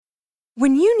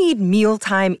When you need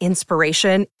mealtime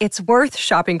inspiration, it's worth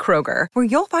shopping Kroger, where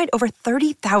you'll find over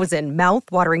 30,000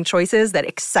 mouth-watering choices that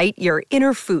excite your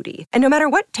inner foodie. And no matter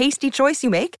what tasty choice you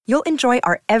make, you'll enjoy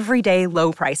our everyday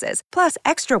low prices, plus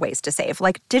extra ways to save,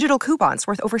 like digital coupons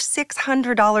worth over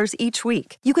 $600 each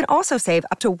week. You can also save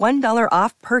up to $1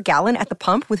 off per gallon at the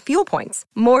pump with fuel points.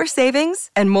 More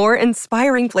savings and more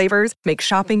inspiring flavors make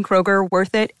shopping Kroger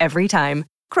worth it every time.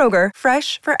 Kroger,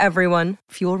 fresh for everyone.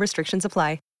 Fuel restrictions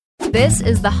apply. This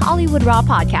is the Hollywood Raw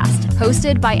podcast,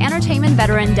 hosted by entertainment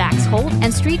veteran Dax Holt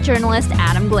and street journalist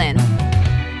Adam Glenn.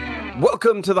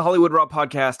 Welcome to the Hollywood Raw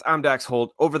podcast. I'm Dax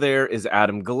Holt. Over there is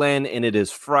Adam Glenn, and it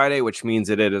is Friday, which means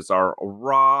that it is our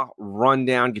Raw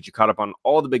rundown. Get you caught up on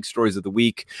all the big stories of the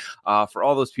week. For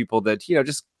all those people that,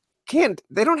 just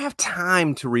they don't have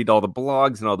time to read all the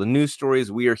blogs and all the news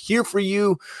stories. We are here for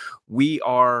you. We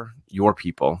are your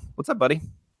people. What's up, buddy?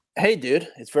 Hey, dude,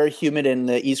 it's very humid in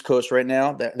the East Coast right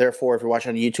now. Therefore, if you're watching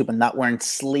on YouTube and not wearing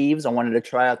sleeves, I wanted to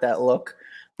try out that look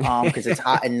because it's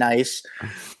hot and nice.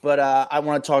 But I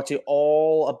want to talk to you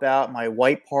all about my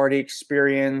white party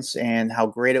experience and how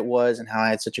great it was and how I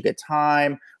had such a good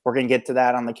time. We're going to get to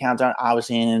that on the countdown,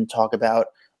 obviously, and talk about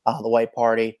the white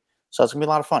party. So it's going to be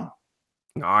a lot of fun.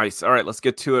 Nice. All right, let's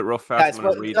get to it real fast.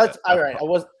 Guys, all right. I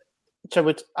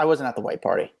wasn't at the white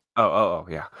party. Oh,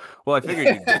 yeah. Well, I figured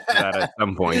you'd get to that at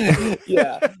some point.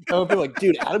 Yeah. I would be like,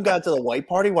 dude, Adam got to the white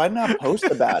party. Why didn't I post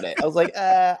about it? I was like,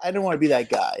 I didn't want to be that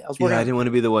guy. I didn't want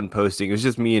to be the one posting. It was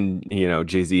just me and,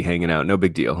 Jay-Z hanging out. No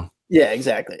big deal. Yeah,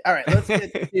 exactly. All right, let's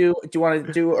get to, do you want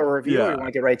to do a review or you want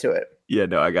to get right to it? Yeah,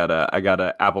 no, I got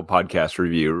a Apple Podcast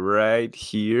review right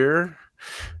here.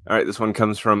 All right, this one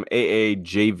comes from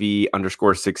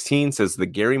AAJV_16, says the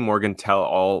Gary Morgan tell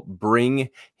all, bring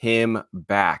him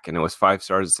back. And it was 5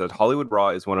 stars. It said Hollywood Raw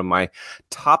is one of my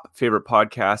top favorite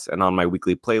podcasts, and on my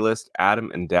weekly playlist,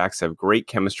 Adam and Dax have great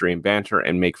chemistry and banter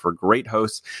and make for great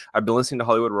hosts. I've been listening to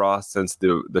Hollywood Raw since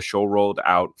the show rolled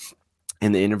out.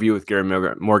 And the interview with Gary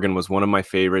Morgan was one of my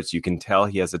favorites. You can tell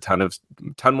he has a ton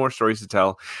more stories to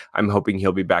tell. I'm hoping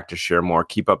he'll be back to share more.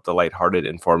 Keep up the lighthearted,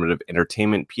 informative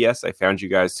entertainment. P.S. I found you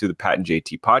guys through the Pat and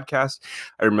JT podcast.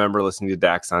 I remember listening to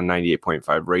Dax on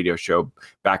 98.5 radio show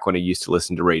back when I used to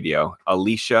listen to radio.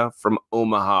 Alicia from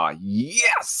Omaha.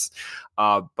 Yes!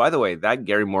 By the way, that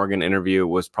Gary Morgan interview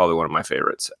was probably one of my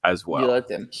favorites as well. You liked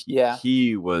him. Yeah.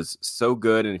 He was so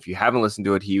good. And if you haven't listened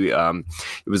to it, he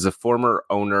was a former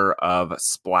owner of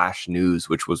Splash News,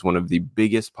 which was one of the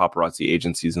biggest paparazzi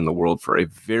agencies in the world for a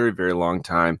very, very long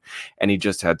time. And he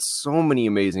just had so many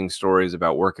amazing stories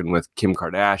about working with Kim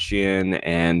Kardashian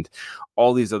and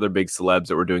all these other big celebs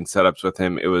that were doing setups with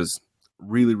him. It was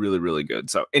really, really, really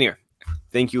good. So anyway,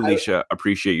 thank you, Alicia.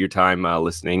 Appreciate your time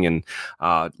listening and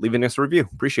leaving us a review.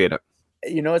 Appreciate it.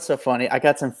 You know, it's so funny. I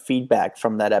got some feedback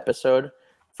from that episode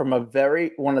from a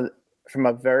very,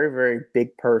 very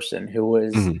big person who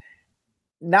was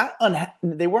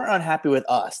they weren't unhappy with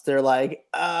us. They're like,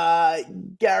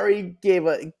 Gary gave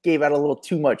out a little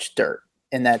too much dirt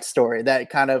in that story.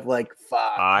 That kind of like,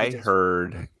 fuck. I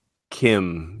heard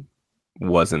Kim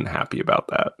wasn't happy about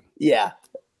that. Yeah.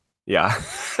 Yeah.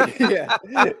 Yeah.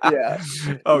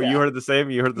 Oh, yeah. You heard the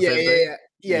same? You heard the same thing?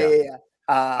 Yeah.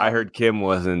 I heard Kim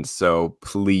wasn't so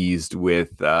pleased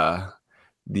with the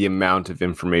amount of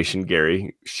information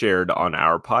Gary shared on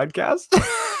our podcast.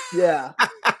 Yeah.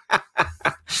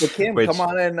 Well, Kim, come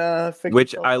on and fix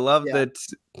which I love that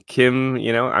Kim,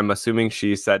 I'm assuming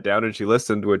she sat down and she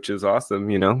listened, which is awesome,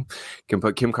 Can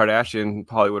put Kim Kardashian,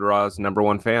 Hollywood Raw's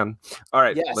 #1 fan. All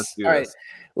right, let's do this. Right.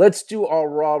 Let's do our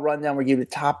Raw rundown. We'll give you the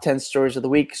top 10 stories of the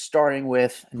week, starting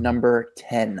with number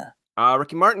 10.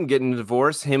 Ricky Martin getting a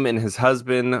divorce. Him and his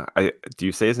husband. Do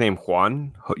you say his name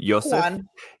Juan? Joseph? Juan.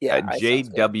 Yeah.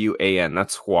 JWAN.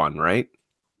 That's Juan, right?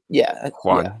 Yeah.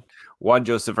 Juan. Yeah. Juan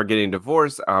Joseph are getting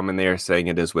divorced, and they are saying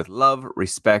it is with love,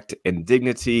 respect, and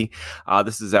dignity.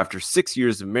 This is after 6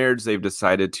 years of marriage. They've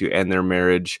decided to end their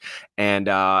marriage, and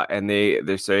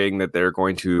they're saying that they're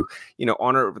going to,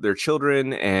 honor their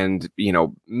children and,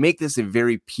 make this a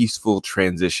very peaceful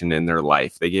transition in their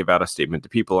life. They gave out a statement to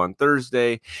people on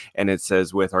Thursday, and it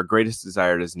says, with our greatest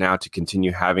desire is now to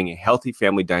continue having a healthy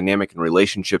family dynamic and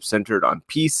relationship centered on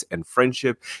peace and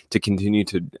friendship, to continue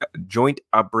to joint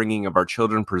upbringing of our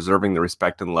children, preserving the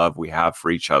respect and love we have for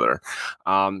each other.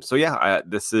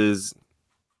 This is,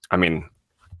 I'm not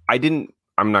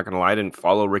going to lie, I didn't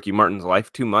follow Ricky Martin's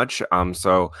life too much.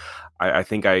 So I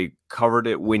think I covered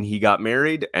it when he got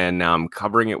married, and now I'm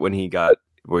covering it when he's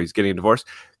getting a divorce.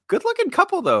 Good looking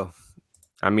couple though.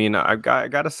 I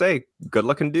got to say, good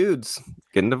looking dudes.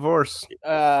 getting divorced.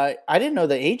 I didn't know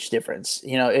the age difference.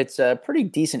 It's a pretty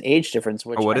decent age difference.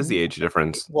 Which What is the age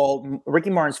difference? Well, Ricky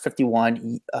Martin's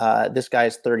 51. This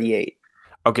guy's 38.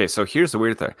 Okay, so here's the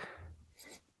weird thing.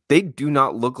 They do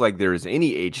not look like there is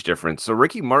any age difference. So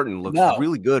Ricky Martin looks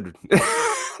really good.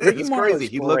 Ricky It's Martin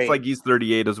crazy. He looks like he's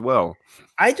 38 as well.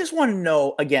 I just want to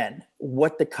know, again,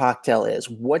 what the cocktail is.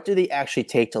 What do they actually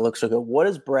take to look so good? What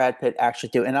does Brad Pitt actually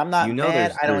do? And I'm not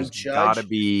mad. I don't judge.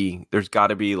 There's got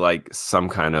to be like some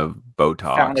kind of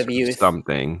Botox Fountain of or youth.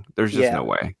 something. There's just no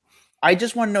way. I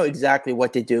just want to know exactly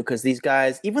what they do because these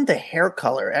guys, even the hair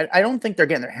color, I don't think they're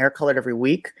getting their hair colored every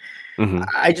week. Mm-hmm.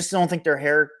 I just don't think their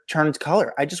hair turns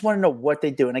color. I just want to know what they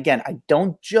do. And again, I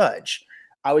don't judge.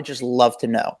 I would just love to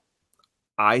know.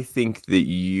 I think that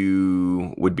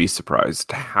you would be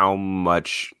surprised how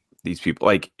much these people,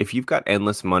 like if you've got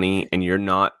endless money and you're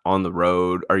not on the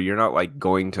road or you're not like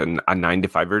going to a 9 to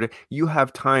 5 every day, you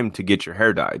have time to get your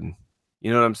hair dyed.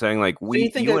 You know what I'm saying? Like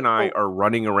you and I are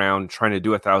running around trying to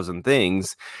do 1,000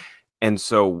 things. And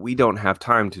so we don't have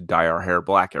time to dye our hair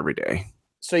black every day.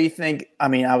 So you think, I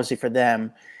mean, obviously for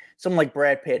them, someone like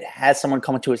Brad Pitt has someone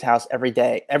coming to his house every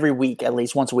day, every week, at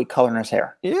least once a week, coloring his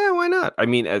hair. Yeah, why not? I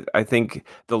mean, I think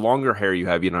the longer hair you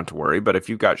have, you don't have to worry. But if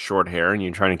you've got short hair and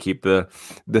you're trying to keep the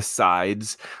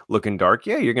sides looking dark,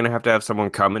 yeah, you're going to have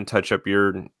someone come and touch up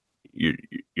your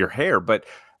hair. But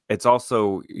it's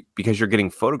also because you're getting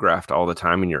photographed all the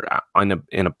time and you're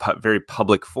in a very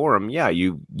public forum. Yeah,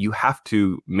 you have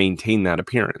to maintain that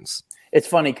appearance. It's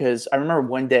funny because I remember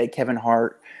one day Kevin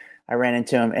Hart, I ran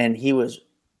into him and he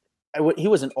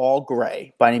wasn't all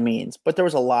gray by any means, but there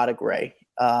was a lot of gray.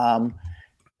 And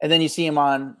then you see him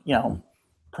on,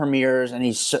 premieres and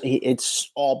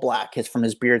it's all black. It's from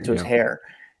his beard to his hair.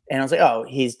 And I was like, oh,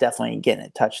 he's definitely getting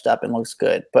it touched up and looks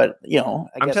good. But,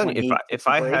 I'm telling you, if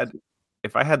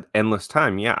I had endless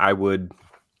time, yeah, I would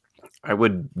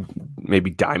maybe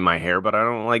dye my hair, but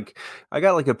I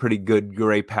got like a pretty good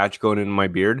gray patch going in my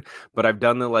beard, but I've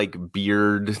done the like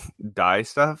beard dye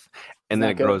stuff and then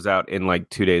it grows out in like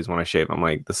 2 days when I shave. I'm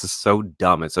like, this is so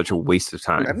dumb. It's such a waste of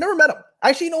time. I've never met him.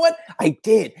 Actually, you know what? I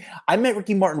did. I met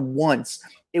Ricky Martin once.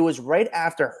 It was right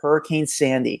after Hurricane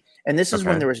Sandy. And this is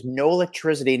when there was no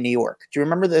electricity in New York. Do you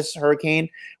remember this hurricane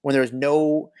when there was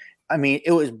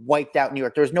it was wiped out New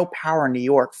York. There was no power in New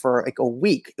York for like a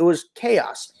week. It was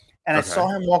chaos. And I saw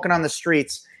him walking on the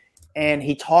streets and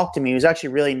he talked to me. He was actually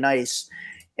really nice.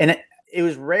 And it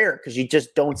was rare because you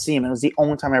just don't see him. It was the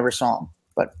only time I ever saw him.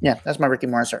 But yeah, that's my Ricky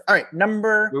Martin story. All right,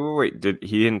 Wait.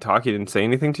 He didn't talk? He didn't say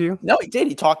anything to you? No, he did.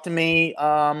 He talked to me.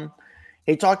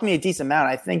 He talked to me a decent amount.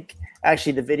 I think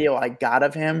actually the video I got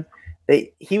of him,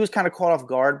 he was kind of caught off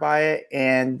guard by it.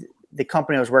 And the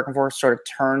company I was working for sort of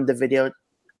turned the video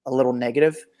a little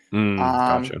negative.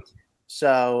 Gotcha.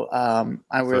 So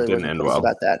I really wasn't pleased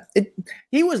about that.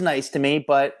 He was nice to me,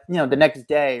 but the next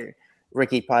day,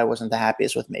 Ricky probably wasn't the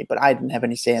happiest with me. But I didn't have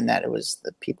any say in that. It was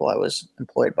the people I was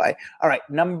employed by. All right,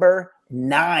 number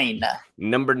 9.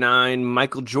 Number 9,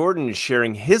 Michael Jordan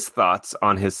sharing his thoughts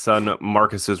on his son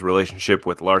Marcus's relationship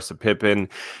with Larsa Pippen.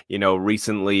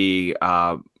 Recently,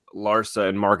 Larsa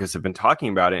and Marcus have been talking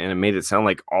about it, and it made it sound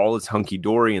like all is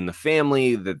hunky-dory in the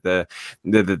family, that the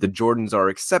Jordans are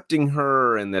accepting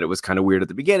her, and that it was kind of weird at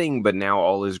the beginning, but now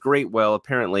all is great. Well,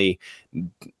 apparently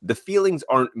the feelings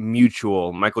aren't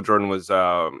mutual. Michael Jordan was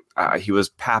he was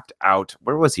papped out.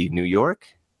 Where was he? New York?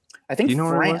 I think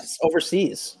France,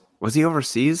 overseas. Was he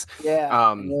overseas?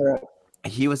 Yeah.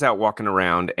 He was out walking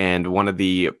around, and one of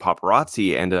the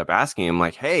paparazzi ended up asking him,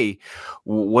 like, "Hey,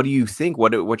 what do you think?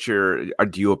 What's do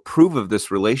you approve of this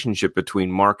relationship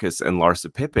between Marcus and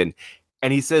Larsa Pippen?"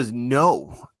 And he says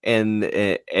no. And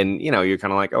you're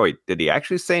kind of like, oh, wait, did he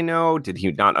actually say no? Did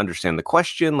he not understand the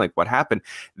question? Like, what happened?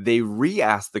 They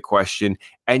re-asked the question,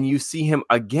 and you see him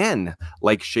again,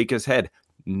 like, shake his head,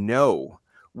 no,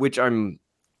 which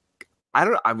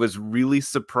I was really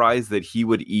surprised that he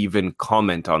would even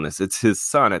comment on this. It's his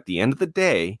son. At the end of the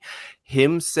day,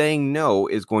 him saying no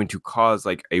is going to cause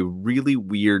like a really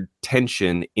weird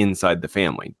tension inside the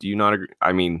family. Do you not agree?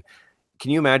 I mean,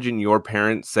 can you imagine your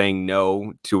parents saying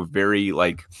no to a very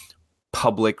like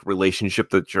public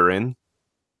relationship that you're in?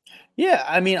 Yeah,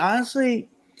 I mean, honestly,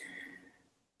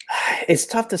 it's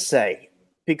tough to say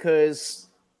because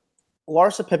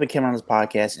Larsa Pippen came on this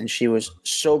podcast and she was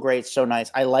so great, so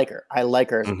nice. I like her.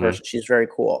 As a person. She's very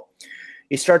cool.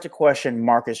 You start to question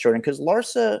Marcus Jordan because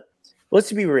Larsa,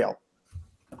 let's be real,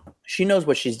 she knows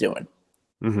what she's doing.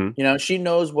 She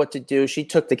knows what to do. She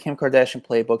took the Kim Kardashian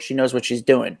playbook. She knows what she's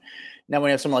doing. Now, when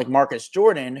you have someone like Marcus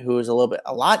Jordan, who is a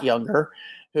lot younger,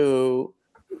 who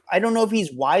I don't know if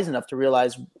he's wise enough to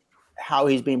realize how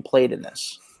he's being played in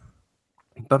this.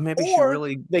 But maybe she Or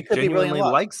really they could be really in genuinely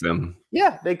love. likes him.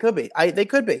 Yeah, they could be. They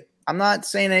could be. I'm not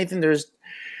saying anything.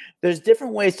 There's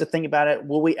different ways to think about it.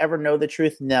 Will we ever know the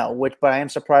truth? No. But I am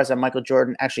surprised that Michael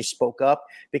Jordan actually spoke up,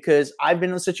 because I've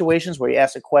been in situations where he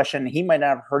asked a question, he might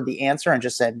not have heard the answer and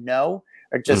just said no,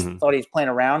 or just thought he was playing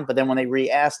around. But then when they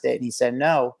re-asked it and he said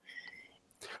no,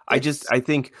 I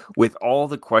think with all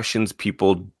the questions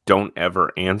people don't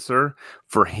ever answer,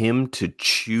 for him to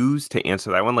choose to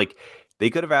answer that one, like they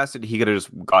could have asked it, he could have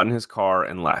just gotten in his car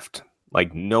and left.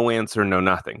 Like no answer, no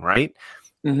nothing, right?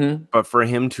 Mm-hmm. But for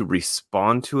him to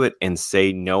respond to it and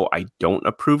say, no, I don't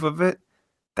approve of it,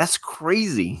 that's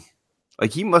crazy.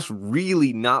 Like he must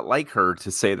really not like her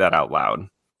to say that out loud.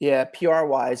 Yeah, PR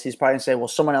wise, he's probably going to say, well,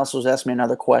 someone else was asking me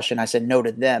another question. I said no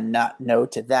to them, not no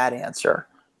to that answer.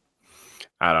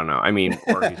 I don't know. I mean,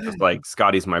 or he's just like,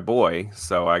 Scotty's my boy,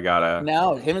 so I gotta.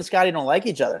 No, him and Scotty don't like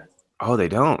each other. Oh, they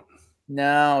don't?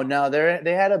 No,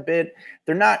 they had a bit.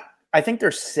 They're not. I think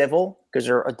they're civil because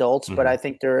they're adults, but I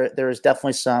think there's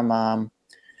definitely some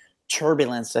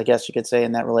turbulence, I guess you could say,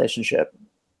 in that relationship.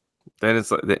 Then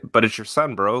it's like, but it's your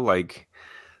son, bro. Like,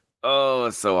 oh,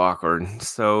 it's so awkward.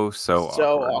 So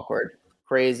awkward.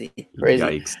 Crazy.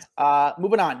 Yikes.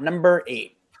 Moving on. Number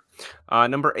 8.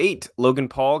 Number 8, Logan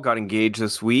Paul got engaged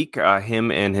this week.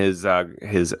 Him and his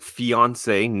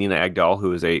fiance Nina Agdal,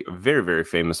 who is a very, very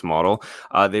famous model.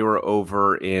 They were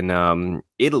over in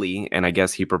Italy, and I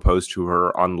guess he proposed to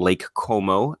her on Lake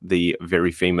Como, the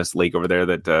very famous lake over there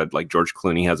that like George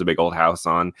Clooney has a big old house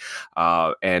on.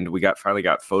 And we finally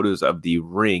got photos of the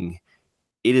ring.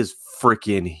 It is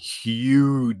freaking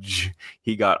huge.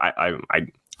 He got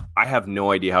I have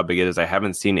no idea how big it is. I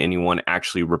haven't seen anyone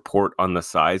actually report on the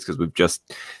size because we've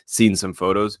just seen some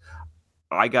photos.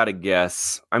 I gotta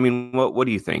guess. I mean, what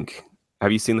do you think?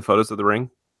 Have you seen the photos of the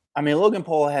ring? I mean, Logan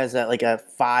Paul has like a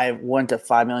 $1 to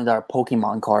 $5 million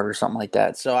Pokemon card or something like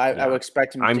that. So I would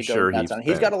expect him to go nuts on it.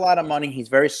 He's got a lot of money. He's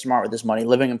very smart with his money,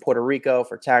 living in Puerto Rico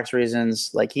for tax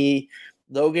reasons. Like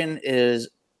Logan is,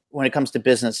 when it comes to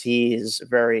business, he is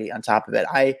very on top of it.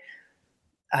 I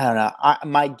don't know.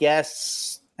 My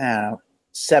guess, I don't know,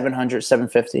 700,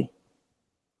 750.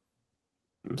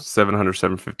 700,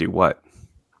 750 what?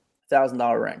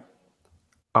 $1,000 ring.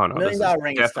 Oh no, $1 million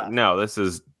ring is tough. No, this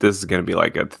is going to be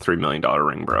like a $3 million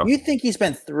ring, bro. You think he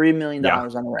spent $3 million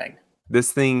on a ring?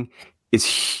 This thing is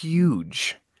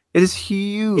huge. It is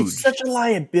huge. It's such a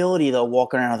liability, though,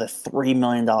 walking around with a $3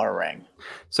 million ring.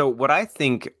 So what I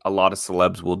think a lot of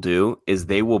celebs will do is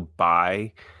they will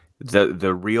buy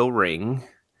the real ring,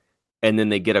 and then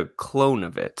they get a clone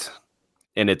of it,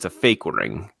 and it's a fake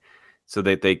ring, so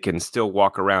that they can still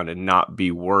walk around and not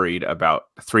be worried about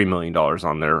 $3 million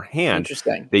on their hand.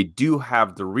 Interesting. They do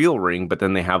have the real ring, but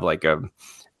then they have like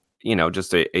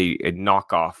just a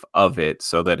knockoff of it,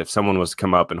 so that if someone was to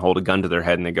come up and hold a gun to their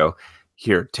head and they go,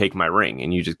 here, take my ring,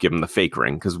 and you just give them the fake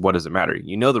ring, because what does it matter?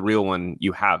 You know the real one,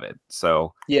 you have it.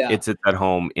 So it's at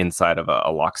home inside of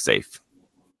a locked safe.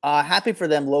 Happy for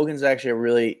them. Logan's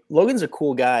a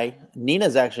cool guy.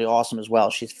 Nina's actually awesome as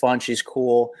well. She's fun. She's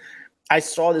cool. I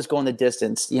saw this go in the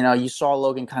distance. You saw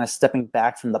Logan kind of stepping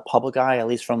back from the public eye, at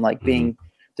least from like being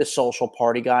the social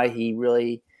party guy. He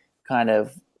really kind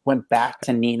of went back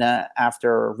to Nina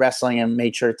after wrestling and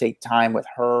made sure to take time with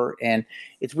her. And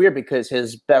it's weird because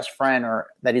his best friend, or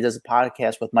that he does a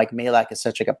podcast with, Mike Malak, is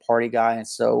such like a party guy. And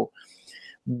so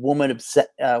woman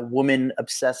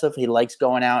obsessive. He likes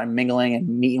going out and mingling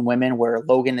and meeting women, where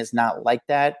Logan is not like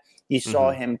that. You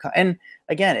saw him, and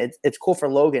again, it's cool for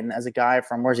Logan as a guy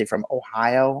from, where's he from?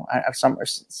 Ohio,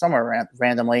 somewhere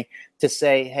randomly, to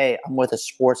say, hey, I'm with a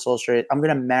Sports Illustrated. I'm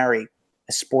going to marry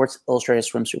a Sports Illustrated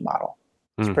swimsuit model.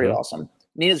 It's pretty awesome.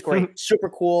 Nina's great, super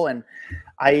cool, and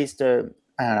I don't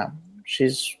know,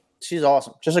 she's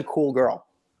awesome, just a cool girl.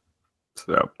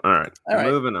 So, all right.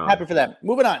 Moving on. Happy for them.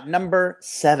 Moving on. Number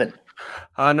 7.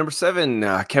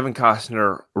 Kevin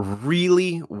Costner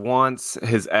really wants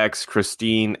his ex,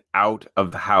 Christine, out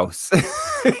of the house.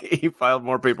 He filed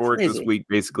more paperwork this week,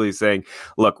 basically saying,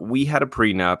 look, we had a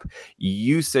prenup.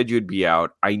 You said you'd be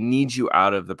out. I need you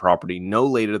out of the property no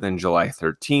later than July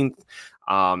 13th.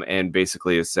 And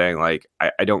basically is saying, like,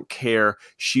 I don't care.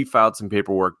 She filed some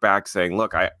paperwork back saying,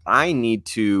 look, I need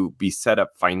to be set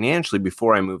up financially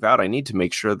before I move out. I need to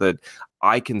make sure that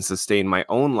I can sustain my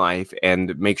own life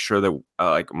and make sure that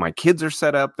like my kids are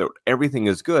set up, that everything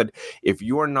is good. If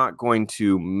you're not going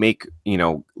to make,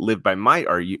 live by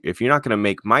if you're not going to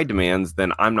make my demands,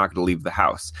 then I'm not going to leave the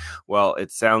house. Well,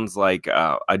 it sounds like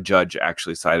a judge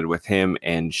actually sided with him,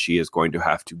 and she is going to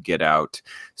have to get out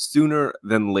sooner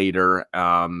than later.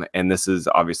 And this is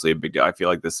obviously a big deal. I feel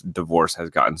like this divorce has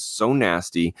gotten so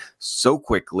nasty so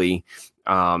quickly.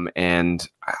 And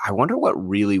I wonder what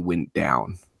really went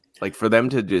down. Like, for them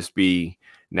to just be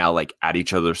now like at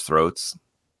each other's throats.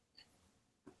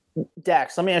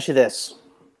 Dax, let me ask you this.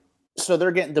 So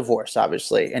they're getting divorced,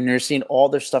 obviously, and you're seeing all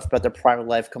their stuff about their private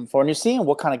life come forward. And you're seeing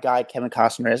what kind of guy Kevin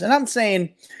Costner is. And I'm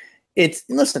saying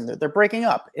they're breaking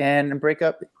up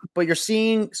but you're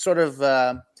seeing sort of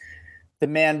the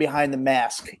man behind the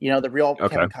mask, the real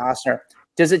Kevin Costner.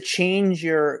 Does it change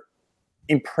your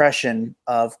impression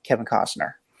of Kevin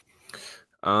Costner?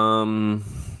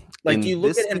 Do you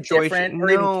look at him different? Or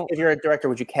even if you're a director,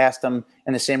 would you cast him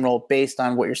in the same role based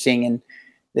on what you're seeing in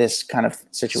this kind of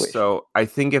situation? So I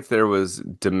think if there was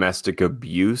domestic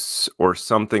abuse or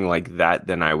something like that,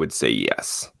 then I would say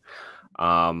yes.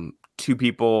 Two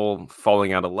people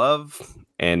falling out of love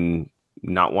and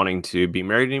not wanting to be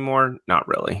married anymore, not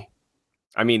really.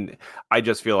 I mean, I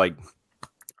just feel like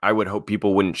I would hope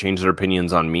people wouldn't change their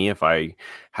opinions on me if I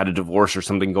had a divorce or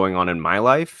something going on in my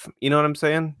life. You know what I'm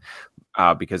saying?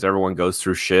 Because everyone goes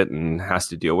through shit and has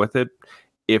to deal with it.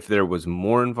 If there was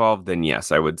more involved, then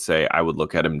yes, I would say I would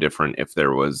look at him different if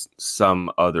there was some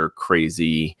other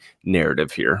crazy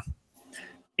narrative here.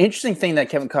 Interesting thing that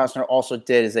Kevin Costner also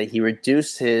did is that he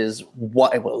reduced his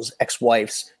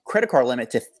ex-wife's credit card limit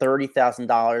to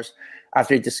 $30,000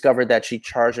 after he discovered that she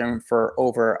charged him for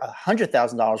over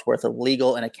 $100,000 worth of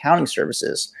legal and accounting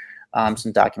services,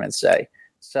 some documents say.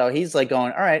 So he's like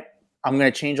going, all right, I'm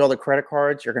going to change all the credit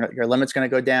cards. Your limit's going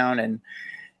to go down. And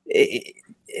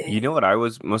you know what I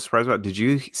was most surprised about? Did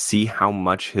you see how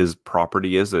much his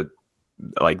property is at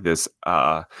like this?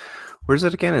 Where's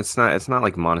it again? It's not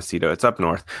like Montecito. It's up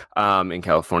north in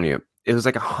California. It was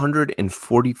like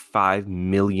 $145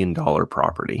 million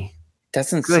property.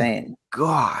 That's insane. Good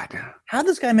God. How did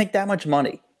this guy make that much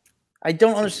money? I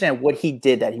don't understand what he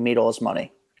did that he made all this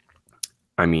money.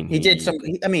 I mean, he had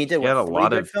a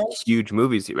lot of films? Huge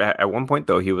movies. At one point,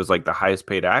 though, he was like the highest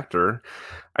paid actor.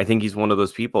 I think he's one of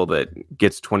those people that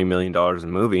gets $20 million a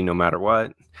movie no matter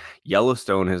what.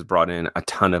 Yellowstone has brought in a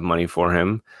ton of money for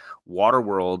him.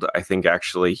 Waterworld, I think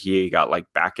actually he got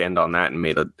like back end on that and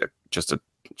made just a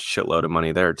shitload of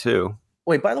money there too.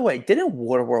 Wait, by the way, didn't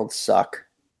Waterworld suck?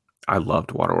 I loved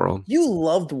Waterworld. You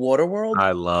loved Waterworld?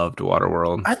 I loved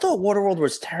Waterworld. I thought Waterworld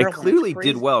was terrible. It clearly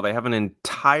did well. They have an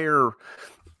entire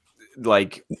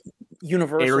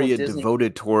Universal area Disney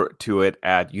devoted to it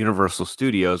at Universal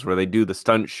Studios where they do the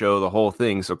stunt show, the whole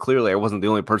thing. So clearly I wasn't the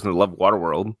only person that loved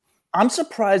Waterworld. I'm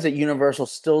surprised that Universal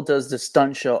still does the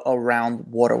stunt show around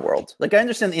Waterworld. Like, I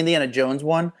understand the Indiana Jones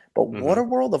one, but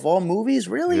Waterworld of all movies,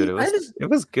 really? Dude, it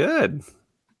was good.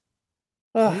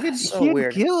 It's so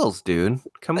weird. Gills, dude.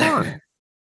 Come on.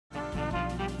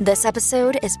 This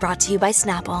episode is brought to you by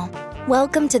Snapple.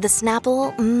 Welcome to the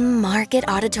Snapple Market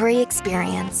Auditory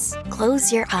Experience.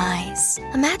 Close your eyes.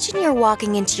 Imagine you're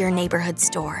walking into your neighborhood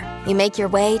store. You make your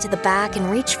way to the back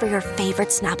and reach for your favorite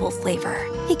Snapple flavor.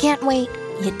 You can't wait.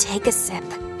 You take a sip.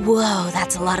 Whoa,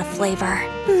 that's a lot of flavor.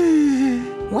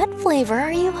 What flavor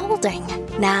are you holding?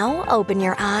 Now open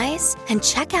your eyes and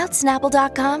check out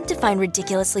Snapple.com to find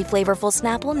ridiculously flavorful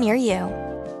Snapple near you.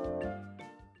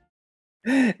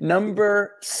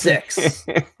 Number 6.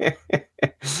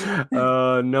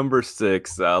 Number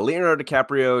 6. Leonardo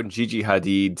DiCaprio and Gigi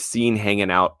Hadid seen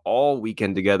hanging out all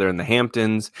weekend together in the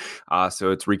Hamptons. So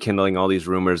it's rekindling all these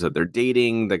rumors that they're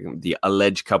dating. The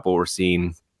alleged couple were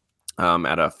seen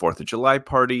at a 4th of July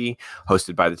party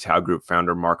hosted by the Tao Group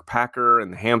founder Mark Packer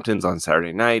in the Hamptons on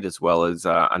Saturday night, as well as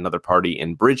another party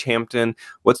in Bridgehampton.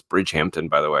 What's Bridgehampton,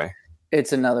 by the way?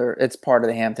 It's part of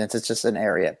the Hamptons. It's just an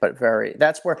area, but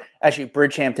that's where actually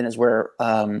Bridgehampton is where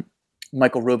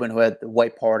Michael Rubin, who had the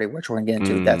white party, which we're going to get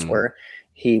into, that's where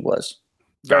he was.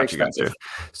 Very expensive.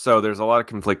 So there's a lot of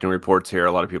conflicting reports here.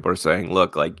 A lot of people are saying,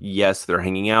 look, like, yes, they're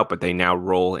hanging out, but they now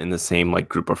roll in the same like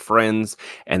group of friends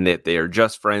and that they are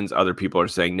just friends. Other people are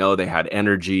saying, no, they had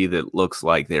energy that looks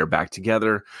like they're back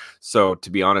together. So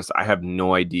to be honest, I have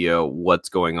no idea what's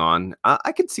going on.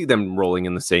 I could see them rolling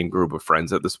in the same group of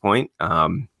friends at this point.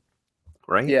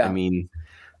 Right? Yeah. I mean,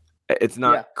 it's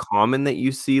not common that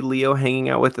you see Leo hanging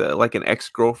out with like an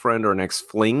ex-girlfriend or an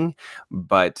ex-fling,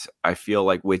 but I feel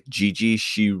like with Gigi,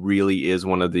 she really is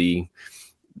one of the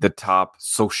the top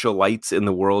socialites in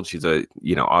the world. She's a,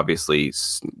 obviously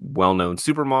well-known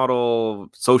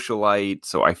supermodel, socialite.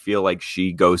 So I feel like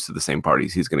she goes to the same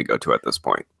parties he's going to go to at this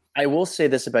point. I will say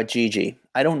this about Gigi.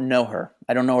 I don't know her.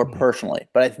 I don't know her personally,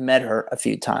 but I've met her a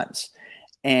few times.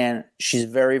 And she's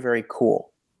very, very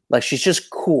cool. Like, she's just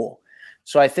cool.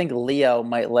 So I think Leo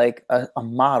might like a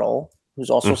model who's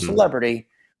also a celebrity,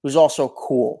 who's also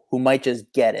cool, who might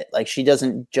just get it. Like, she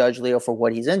doesn't judge Leo for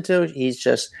what he's into. He's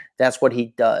just, that's what he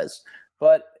does.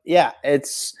 But yeah,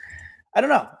 I don't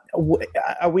know.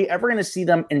 Are we ever going to see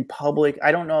them in public?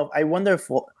 I don't know. I wonder if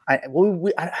I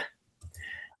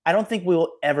don't think we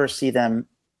will ever see them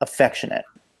affectionate,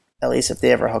 at least if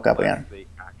they ever hook up again.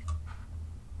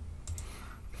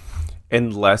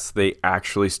 Unless they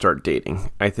actually start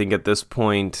dating. I think at this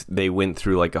point they went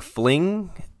through like a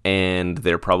fling and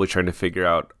they're probably trying to figure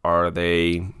out, are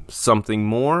they something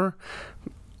more?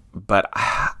 But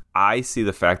I see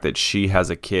the fact that she has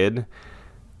a kid,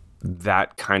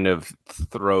 that kind of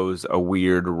throws a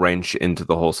weird wrench into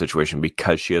the whole situation,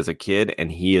 because she has a kid and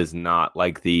he is not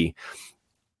like the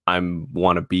I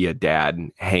want to be a dad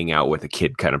and hang out with a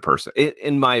kid kind of person,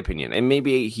 in my opinion. And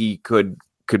maybe he could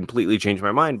completely change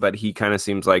my mind, but he kind of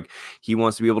seems like he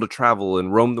wants to be able to travel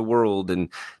and roam the world and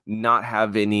not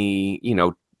have any,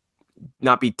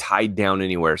 not be tied down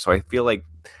anywhere. So I feel like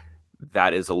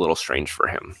that is a little strange for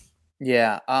him.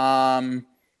 Yeah.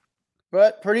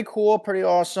 But pretty cool, pretty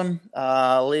awesome.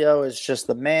 Leo is just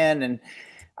the man, and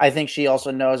I think she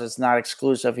also knows it's not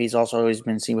exclusive. He's also always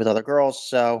been seen with other girls.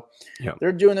 So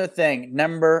They're doing their thing.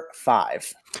 Number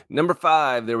 5.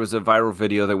 There was a viral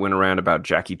video that went around about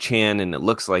Jackie Chan, and it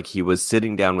looks like he was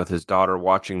sitting down with his daughter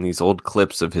watching these old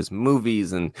clips of his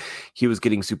movies, and he was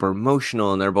getting super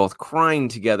emotional, and they're both crying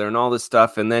together and all this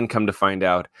stuff. And then come to find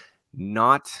out,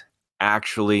 not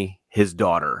actually his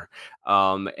daughter.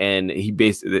 And he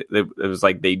basically, it was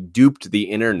like they duped the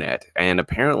internet, and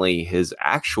apparently his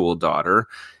actual daughter,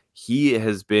 he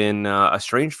has been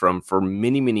estranged from for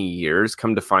many, many years.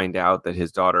 Come to find out that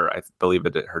his daughter, I believe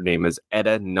her name is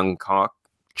Etta Nungkok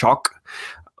Chok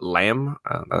Lam.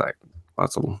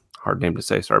 That's a hard name to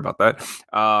say. Sorry about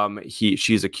that.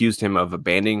 She's accused him of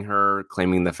abandoning her,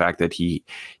 claiming the fact that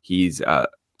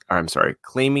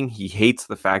claiming he hates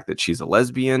the fact that she's a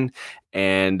lesbian,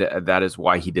 and that is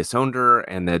why he disowned her,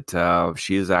 and that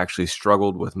she has actually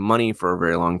struggled with money for a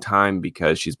very long time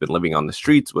because she's been living on the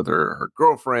streets with her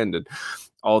girlfriend and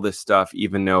all this stuff,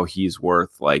 even though he's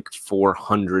worth like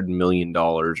 $400 million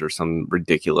or some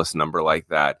ridiculous number like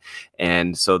that.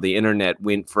 And so the internet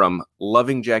went from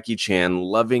loving Jackie Chan,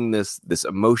 loving this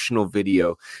emotional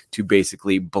video, to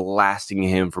basically blasting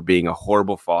him for being a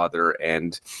horrible father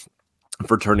and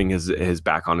for turning his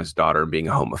back on his daughter and being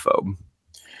a homophobe.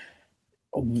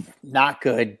 Not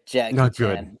good, Jackie Not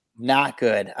Chan. good. Not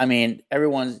good. I mean,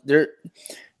 everyone's there.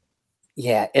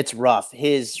 Yeah, it's rough.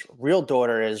 His real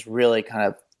daughter is really kind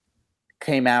of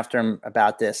came after him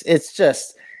about this. It's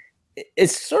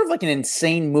sort of like an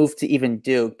insane move to even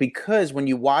do, because when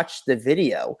you watch the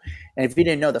video, and if you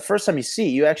didn't know, the first time you see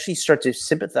it, you actually start to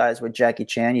sympathize with Jackie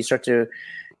Chan. You start to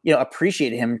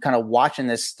appreciate him kind of watching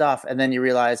this stuff, and then you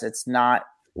realize it's not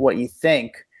what you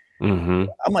think. Mm-hmm.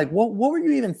 I'm like, what were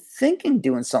you even thinking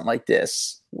doing something like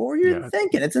this? What were you even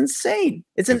thinking? It's insane.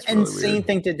 It's an really insane weird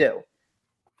thing to do.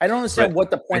 I don't understand what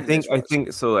the point is.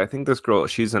 I think this girl,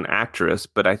 she's an actress,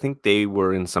 but I think they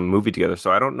were in some movie together.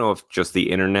 So I don't know if just the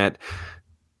internet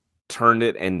turned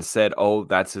it and said, oh,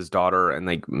 that's his daughter, and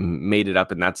like made it up,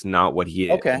 and that's not what he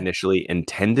initially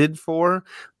intended for,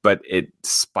 but it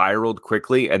spiraled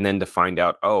quickly. And then to find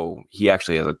out, oh, he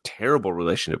actually has a terrible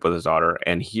relationship with his daughter,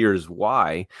 and here's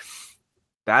why.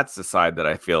 That's the side that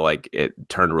I feel like it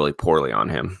turned really poorly on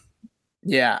him.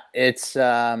 Yeah, it's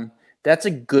that's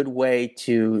a good way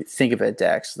to think of it,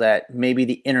 Dex, that maybe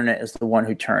the internet is the one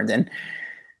who turned. And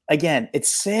again,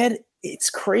 it's sad. It's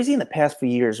crazy in the past few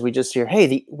years. We just hear, hey,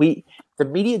 the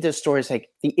media does stories like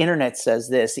the internet says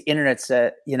this, the internet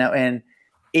said, and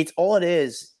it's all it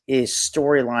is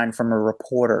storyline from a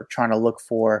reporter trying to look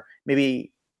for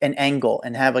maybe an angle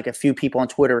and have like a few people on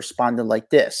Twitter responded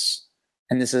like this.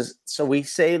 And this is, so we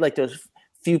say like those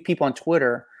few people on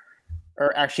Twitter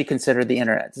are actually considered the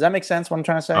internet. Does that make sense what I'm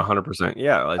trying to say? 100%.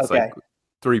 Yeah. It's like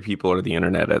 3 people are the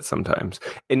internet at sometimes.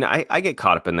 And I get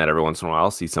caught up in that every once in a while.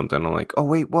 I'll see something. I'm like, oh,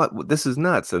 wait, what? This is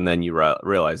nuts. And then you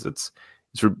realize it's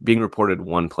being reported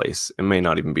one place. It may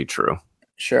not even be true.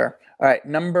 Sure. All right.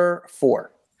 Number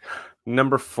 4.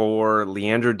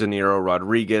 Leandro De Niro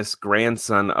Rodriguez,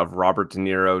 grandson of Robert De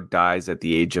Niro, dies at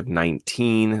the age of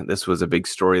 19. This was a big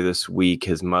story this week.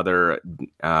 His mother,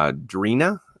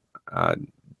 Drina,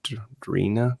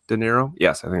 Drina De Niro.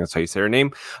 Yes, I think that's how you say her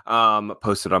name.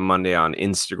 Posted on Monday on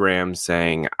Instagram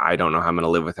saying, I don't know how I'm going to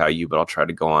live without you, but I'll try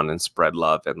to go on and spread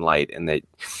love and light, and that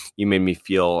you made me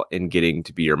feel in getting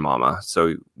to be your mama.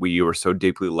 So you were so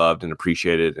deeply loved and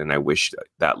appreciated, and I wish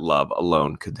that love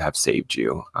alone could have saved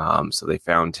you. So they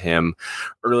found him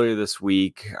earlier this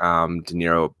week. De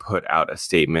Niro put out a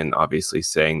statement, obviously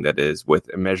saying that it is with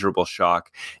immeasurable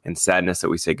shock and sadness that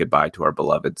we say goodbye to our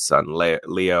beloved son,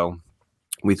 Leo.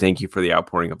 We thank you for the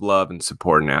outpouring of love and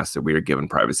support and ask that we are given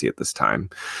privacy at this time.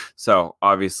 So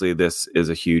obviously this is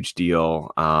a huge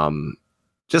deal.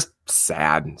 Just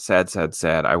sad.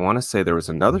 I want to say there was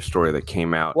another story that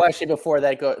came out. Well, actually, before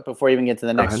you even get to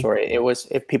the next story, it was,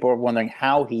 if people were wondering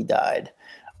how he died,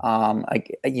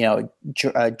 Drina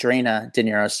De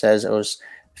Niro says it was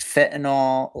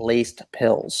fentanyl laced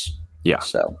pills. Yeah.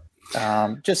 So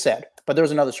just sad. But there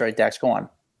was another story. Dax, go on.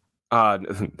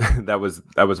 That was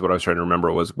what I was trying to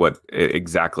remember, was what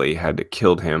exactly had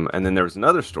killed him. And then there was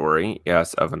another story,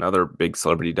 yes, of another big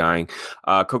celebrity dying.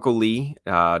 Coco Lee,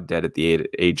 dead at the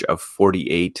age of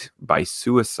 48 by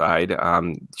suicide.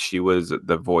 She was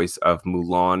the voice of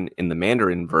Mulan in the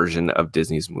Mandarin version of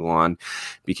Disney's Mulan,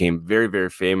 became very, very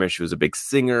famous. She was a big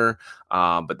singer.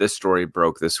 But this story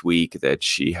broke this week that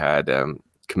she had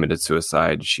committed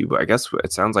suicide. I guess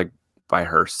it sounds like by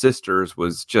her sisters,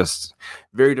 was just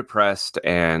very depressed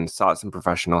and sought some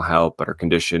professional help, but her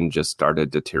condition just started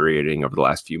deteriorating over the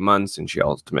last few months, and she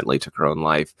ultimately took her own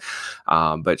life.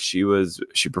 But she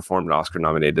performed an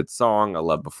Oscar-nominated song, "A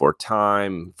Love Before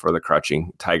Time," for the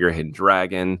Crouching Tiger, Hidden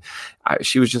Dragon.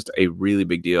 She was just a really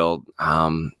big deal.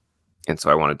 And so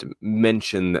I wanted to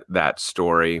mention that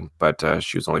story, but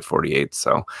she was only 48.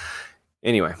 So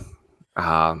anyway,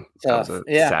 that was a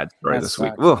sad story this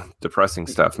week. Ooh, depressing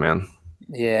stuff, man.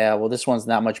 Yeah, well, this one's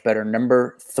not much better.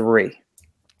 Number 3.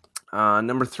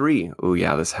 Oh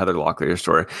yeah, this Heather Locklear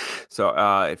story. So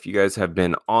if you guys have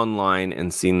been online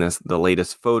and seen the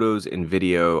latest photos and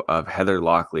video of Heather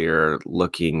Locklear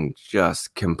looking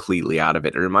just completely out of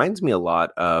it. It reminds me a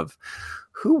lot of,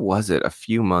 who was it a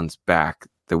few months back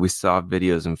that we saw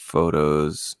videos and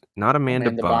photos? Not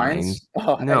Amanda Bynes.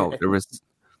 Oh, no, there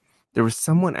was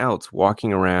someone else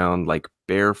walking around like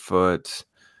barefoot.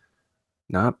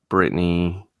 Not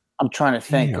Britney. I'm trying to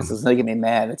think because it's making me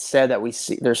mad. It's sad that we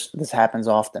see this happens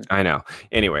often. I know.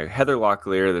 Anyway, Heather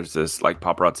Locklear, there's this like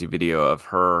paparazzi video of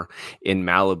her in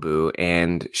Malibu,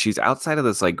 and she's outside of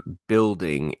this like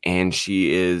building, and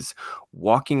she is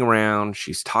walking around.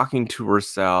 She's talking to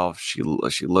herself. She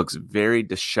looks very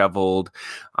disheveled.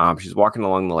 She's walking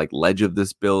along the like ledge of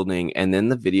this building, and then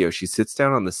the video, she sits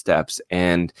down on the steps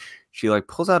and she like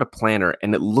pulls out a planner,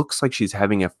 and it looks like she's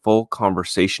having a full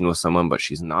conversation with someone, but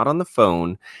she's not on the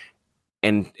phone.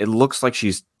 And it looks like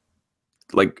she's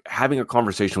like having a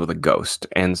conversation with a ghost.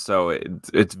 And so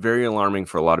it's very alarming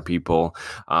for a lot of people.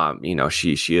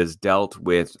 She has dealt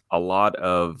with a lot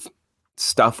of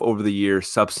stuff over the years,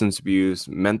 substance abuse,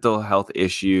 mental health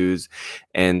issues.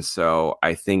 And so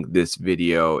I think this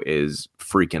video is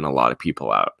freaking a lot of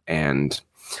people out. And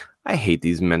I hate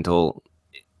these mental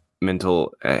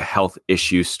health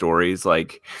issue stories.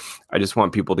 Like, I just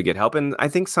want people to get help. And I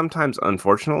think sometimes,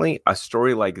 unfortunately, a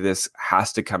story like this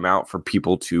has to come out for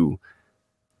people to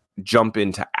jump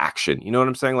into action. You know what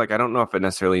I'm saying? Like, I don't know if it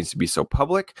necessarily needs to be so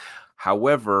public.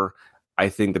 However, I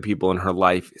think the people in her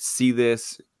life see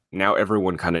this. Now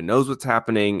everyone kind of knows what's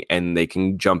happening, and they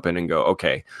can jump in and go,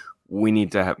 okay,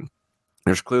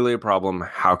 there's clearly a problem.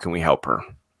 How can we help her?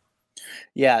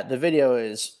 Yeah, the video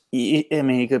is,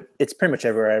 it's pretty much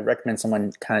everywhere. I recommend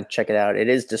someone kind of check it out. It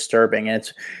is disturbing, and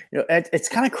it's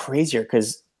kind of crazier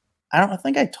because I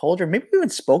think I told her, maybe we even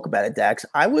spoke about it, Dax.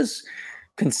 I was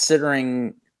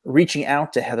considering reaching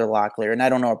out to Heather Locklear, and I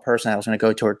don't know her person. I was going to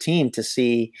go to her team to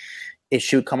see if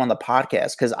she would come on the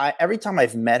podcast, because every time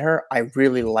I've met her, I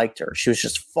really liked her. She was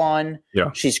just fun.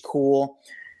 Yeah, she's cool.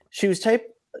 She was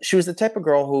the type of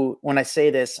girl who, when I say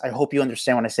this, I hope you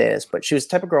understand when I say this, but she was the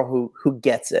type of girl who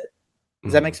gets it.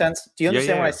 Does that make sense? Do you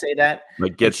understand when I say that?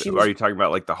 Like are you talking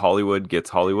about like the Hollywood gets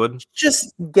Hollywood?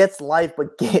 Just gets life,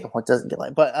 but doesn't get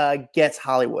life, but gets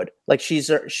Hollywood. Like she's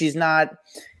not.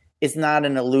 It's not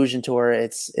an illusion to her.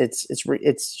 It's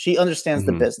she understands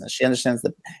the business. She understands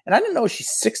and I didn't know she's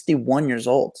 61 years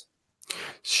old.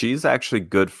 She's actually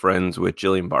good friends with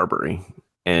Jillian Barbary,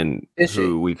 and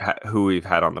who we've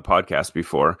had on the podcast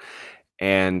before.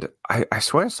 And I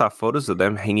swear I saw photos of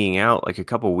them hanging out like a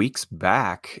couple weeks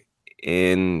back,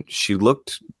 and she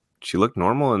looked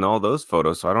normal in all those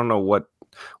photos. So I don't know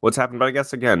what's happened, but I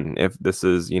guess again, if this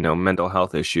is mental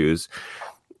health issues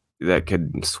that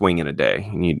could swing in a day,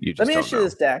 and you just let me ask you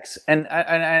this, Dax, and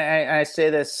I say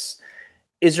this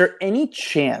Is there any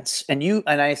chance, and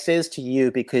I say this to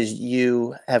you because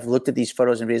you have looked at these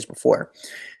photos and videos before,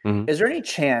 is there any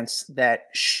chance that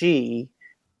she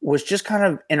was just kind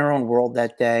of in her own world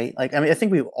that day? Like, I mean, I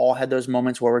think we've all had those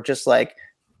moments where we're just like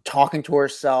talking to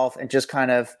herself and just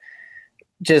kind of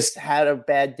just had a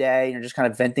bad day and you're just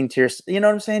kind of venting to yourself, you know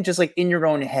what I'm saying? Just like in your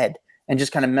own head and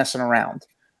just kind of messing around.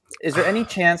 Is there any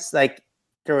chance like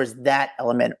there was that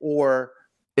element, or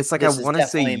it's like I want to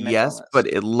say yes, but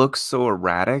it looks so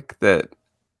erratic that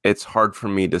it's hard for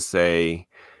me to say.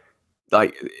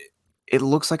 Like, it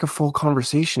looks like a full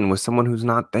conversation with someone who's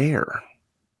not there,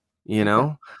 you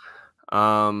know?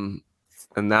 And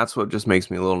that's what just makes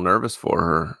me a little nervous for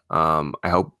her. I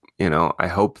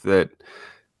hope that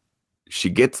she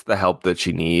gets the help that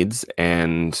she needs.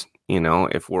 And,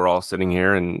 if we're all sitting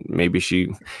here and maybe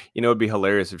she, it'd be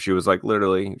hilarious if she was like,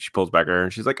 literally, she pulls back her hair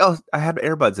and she's like, oh, I had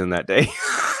earbuds in that day.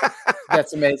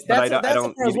 That's amazing.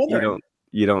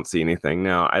 You don't see anything.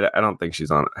 No, I don't think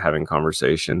she's on having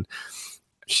conversation.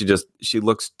 She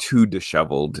looks too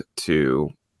disheveled to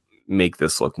make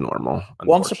this look normal.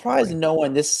 Well, I'm surprised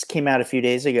this came out a few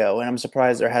days ago, and I'm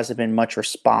surprised there hasn't been much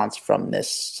response from this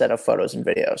set of photos and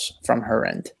videos from her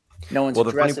end. No one's. Well,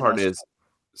 the funny part is,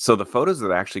 so the photos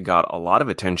that actually got a lot of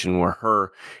attention were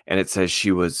her, and it says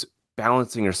she was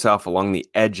balancing herself along the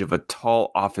edge of a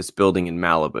tall office building in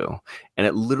Malibu. And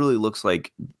it literally looks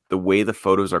like, the way the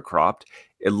photos are cropped,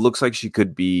 it looks like she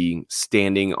could be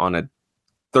standing on a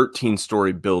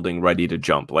 13-story building ready to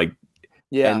jump. Like,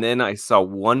 yeah. And then I saw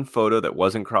one photo that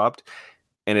wasn't cropped,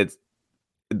 and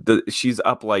she's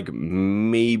up like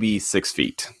maybe 6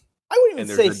 feet. I wouldn't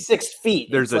even say 6 feet.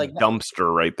 There's a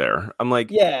dumpster right there. I'm like,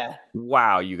 yeah,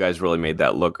 wow, you guys really made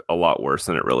that look a lot worse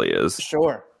than it really is.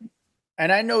 Sure.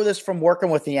 And I know this from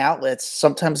working with the outlets.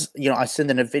 Sometimes, I send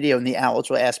in a video and the outlets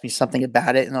will ask me something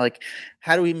about it. And they're like,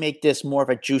 how do we make this more of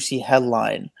a juicy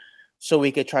headline so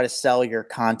we could try to sell your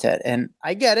content? And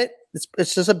I get it.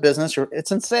 It's just a business.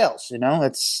 It's in sales,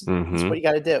 it's what you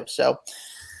got to do. So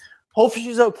hopefully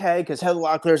she's okay, because Heather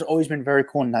Locklear has always been very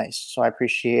cool and nice. So I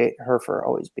appreciate her for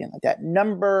always being like that.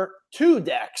 Number 2,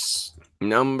 Dex.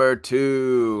 Number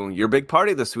 2, your big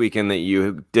party this weekend that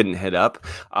you didn't hit up.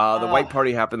 The White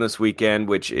Party happened this weekend,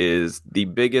 which is the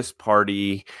biggest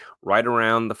party right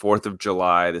around the 4th of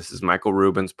July. This is Michael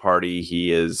Rubin's party.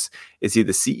 Is he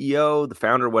the CEO, the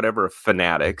founder, whatever, of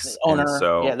Fanatics? The owner,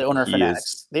 the owner of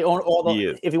Fanatics. They own all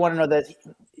the, if you want to know that,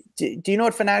 do you know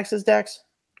what Fanatics is, Dex?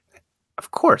 Of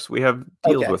course, we have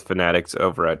deals with Fanatics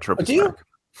over at Triple Smack.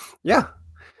 Yeah.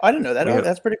 I didn't know that.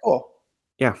 That's pretty cool.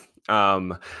 Yeah.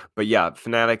 But yeah,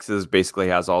 Fanatics basically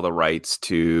has all the rights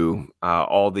to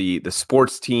all the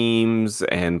sports teams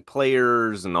and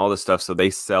players and all this stuff. So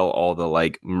they sell all the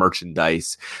like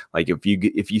merchandise. Like if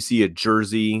you see a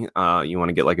jersey, you want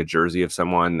to get like a jersey of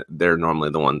someone, they're normally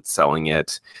the one selling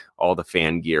it. All the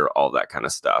fan gear, all that kind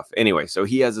of stuff. Anyway, so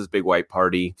he has this big white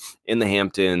party in the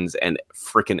Hamptons, and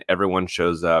freaking everyone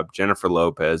shows up. Jennifer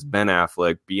Lopez, Ben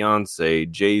Affleck, Beyonce,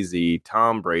 Jay-Z,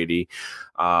 Tom Brady,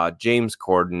 James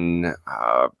Corden,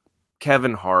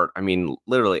 Kevin Hart. I mean,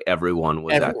 literally everyone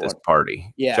was at this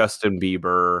party. Yeah. Justin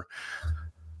Bieber.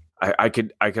 I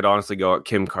could honestly go at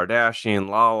Kim Kardashian,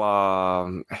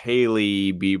 Lala,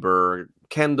 Hailey Bieber,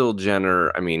 Kendall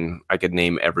Jenner. I mean, I could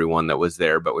name everyone that was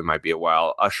there, but we might be a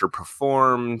while. Usher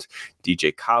performed,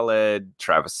 DJ Khaled,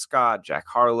 Travis Scott, Jack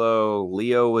Harlow,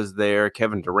 Leo was there,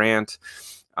 Kevin Durant,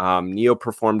 Neo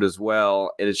performed as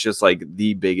well. And it's just like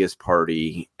the biggest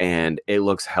party, and it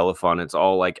looks hella fun. It's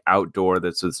all like outdoor.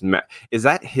 Is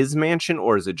that his mansion,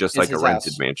 or is it just like a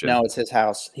rented mansion? No, it's his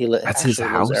house. That's his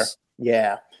house? There.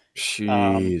 Yeah.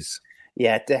 Jeez.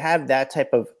 Yeah, to have that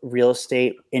type of real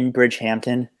estate in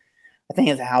Bridgehampton, I think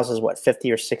his house is 50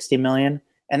 or 60 million.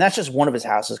 And that's just one of his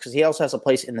houses, because he also has a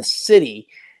place in the city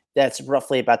that's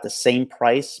roughly about the same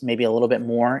price, maybe a little bit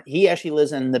more. He actually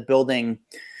lives in the building.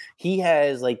 He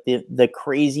has like the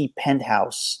crazy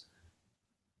penthouse.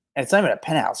 And it's not even a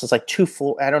penthouse. It's like 2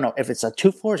 floors. I don't know if it's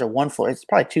 2 floors or 1 floor. It's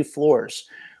probably 2 floors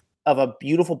of a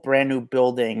beautiful brand new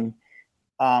building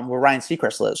where Ryan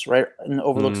Seacrest lives, right? And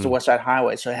overlooks the West Side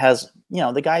Highway. So it has,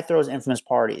 the guy throws infamous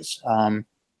parties.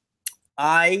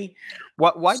 Why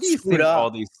do you think all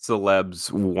these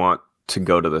celebs want to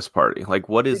go to this party? Like,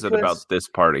 what is it about this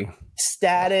party?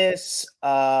 Status.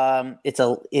 I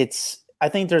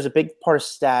think there's a big part of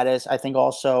status. I think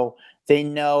also they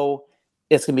know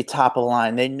it's going to be top of the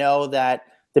line. They know that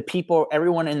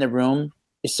everyone in the room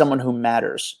is someone who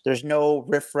matters. There's no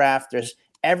riffraff. There's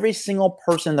every single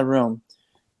person in the room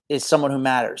is someone who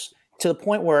matters, to the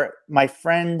point where my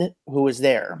friend who was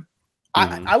there,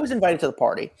 I was invited to the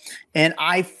party, and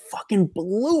I fucking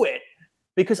blew it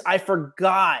because I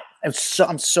forgot.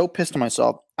 I'm so pissed at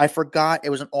myself. I forgot it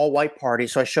was an all-white party,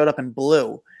 so I showed up in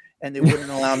blue, and they wouldn't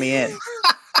allow me in.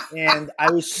 And I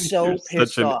was so You're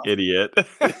pissed such off. an idiot.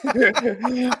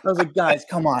 I was like, guys,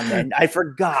 come on, man. I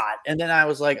forgot. And then I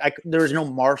was like, there was no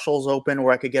Marshalls open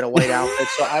where I could get a white outfit.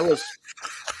 So I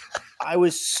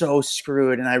was so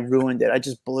screwed, and I ruined it. I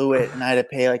just blew it, and I had to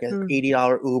pay like an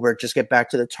 $80 Uber just get back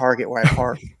to the Target where I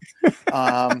parked.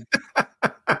 I'm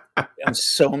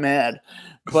so mad.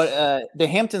 But the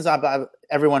Hamptons,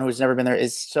 everyone who's never been there,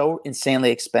 is so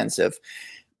insanely expensive.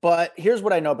 But here's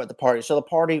what I know about the party. So the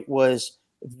party was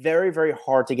very, very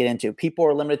hard to get into. People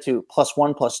are limited to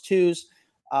 +1, +2s.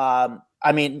 I'm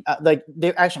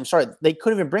sorry, they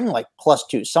couldn't even bring like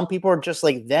 +2s. Some people are just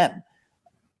like them.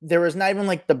 There was not even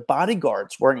like the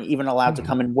bodyguards weren't even allowed to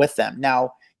come in with them.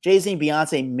 Now, Jay-Z and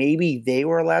Beyonce, maybe they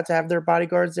were allowed to have their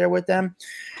bodyguards there with them.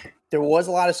 There was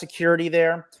a lot of security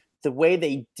there. The way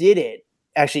they did it,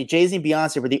 actually, Jay-Z and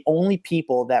Beyonce were the only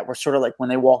people that were sort of like, when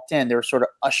they walked in, they were sort of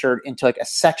ushered into like a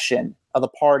section of the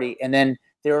party. And then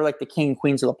they were like the king and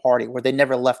queens of the party, where they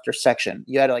never left their section.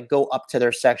 You had to like go up to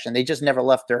their section. They just never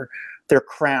left their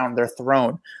crown, their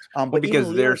throne. But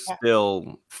because they're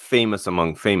still famous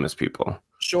among famous people.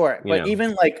 Sure. But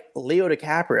even like Leo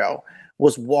DiCaprio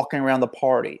was walking around the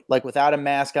party, like without a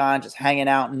mask on, just hanging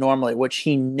out normally, which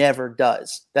he never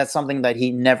does. That's something that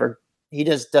he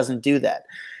just doesn't do that.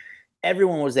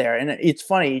 Everyone was there. And it's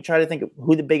funny. You try to think of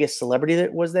who the biggest celebrity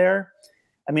that was there.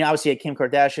 I mean, obviously you had Kim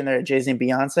Kardashian there, Jay-Z and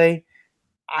Beyonce.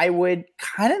 I would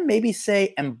kind of maybe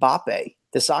say Mbappe,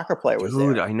 the soccer player, was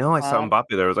there. Dude, I know. I saw Mbappe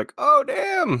there. I was like, oh,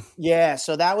 damn. Yeah,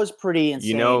 so that was pretty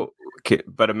insane.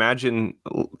 But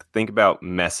think about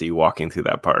Messi walking through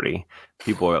that party.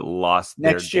 People have lost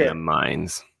their damn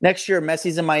minds. Next year,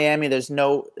 Messi's in Miami.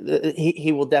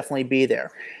 He will definitely be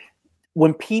there.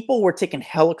 When people were taking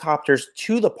helicopters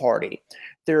to the party,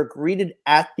 they were greeted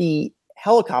at the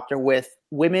helicopter with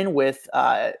women with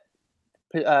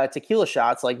tequila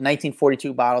shots, like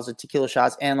 1942 bottles of tequila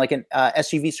shots, and like an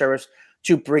SUV service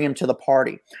to bring him to the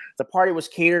party. The party was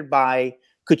catered by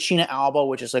Cucina Alba,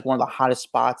 which is like one of the hottest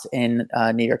spots in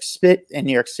New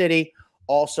York City.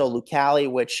 Also Lucali,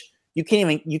 which you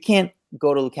can't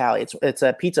go to Lucali. It's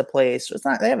a pizza place. It's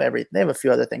not. They have a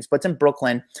few other things, but it's in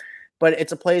Brooklyn. But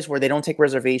it's a place where they don't take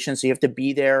reservations, so you have to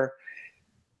be there,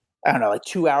 I don't know, like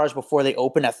 2 hours before they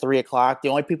open at 3:00. The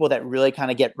only people that really kind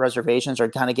of get reservations or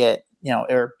kind of get,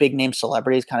 or big name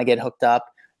celebrities kind of get hooked up.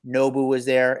 Nobu was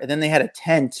there. And then they had a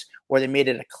tent where they made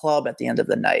it a club at the end of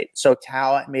the night. So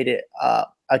Tao made it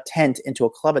a tent into a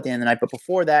club at the end of the night. But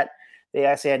before that, they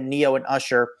actually had Neo and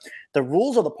Usher. The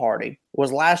rules of the party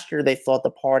was last year they thought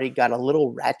the party got a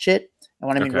little ratchet. And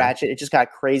when I mean ratchet, it just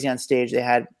got crazy on stage. They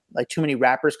had like too many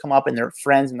rappers come up and their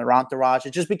friends and their entourage.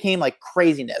 It just became like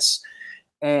craziness.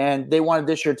 And they wanted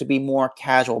this year to be more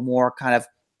casual, more kind of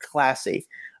classy.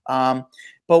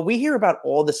 But we hear about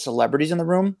all the celebrities in the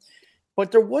room,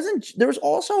 but there was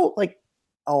also like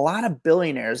a lot of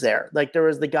billionaires there. Like there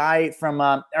was the guy from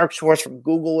Eric Schwartz from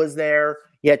Google was there.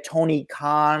 You had Tony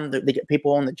Khan, the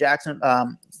people in the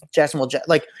Jacksonville.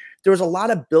 Like there was a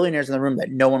lot of billionaires in the room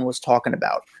that no one was talking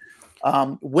about.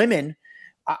 Women,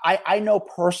 I know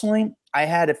personally, I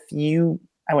had a few,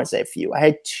 I wouldn't say a few, I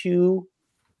had two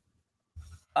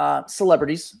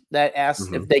celebrities that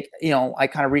asked if they, I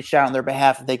kind of reached out on their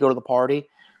behalf if they go to the party,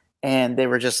 and they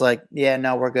were just like, yeah,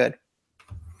 no, we're good.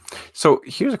 So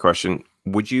here's a question.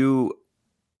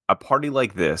 A party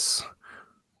like this,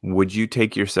 would you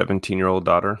take your 17-year-old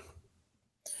daughter?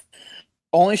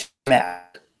 Only if she wore a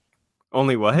mask.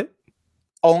 Only what?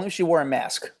 Only if she wore a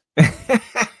mask.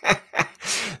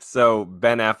 So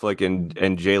Ben Affleck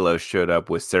and J-Lo showed up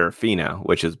with Serafina,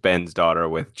 which is Ben's daughter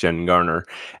with Jen Garner.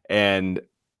 And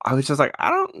I was just like, I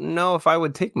don't know if I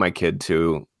would take my kid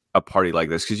to a party like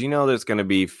this, because there's going to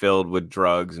be filled with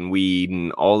drugs and weed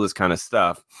and all this kind of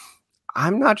stuff.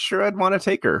 I'm not sure I'd want to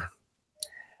take her.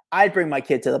 I'd bring my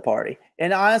kid to the party.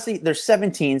 And honestly, they're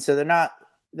 17, so they're not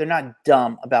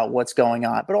dumb about what's going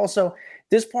on. But also,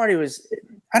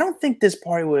 I don't think this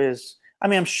party was, I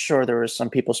mean, I'm sure there was some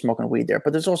people smoking weed there,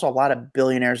 but there's also a lot of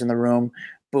billionaires in the room,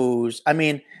 booze. I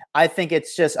mean, I think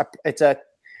it's just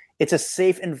it's a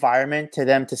safe environment to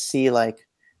them to see like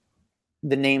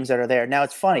the names that are there. Now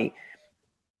it's funny,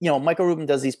 Michael Rubin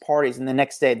does these parties, and the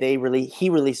next day he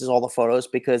releases all the photos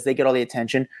because they get all the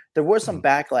attention. There was some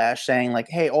backlash saying like,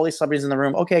 hey, all these celebrities in the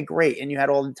room, okay, great, and you had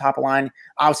all the top of line,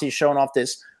 obviously showing off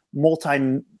this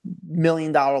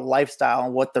multi-million-dollar lifestyle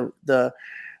and what the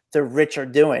rich are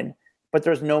doing, but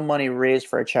there's no money raised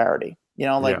for a charity.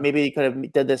 Maybe you could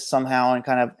have did this somehow and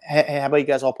kind of, hey, how about you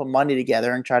guys all put money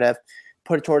together and try to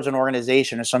put it towards an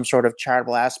organization or some sort of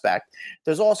charitable aspect.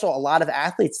 There's also a lot of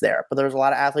athletes there, but there's a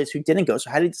lot of athletes who didn't go. So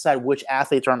how do you decide which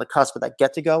athletes are on the cusp of that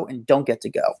get to go and don't get to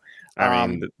go? I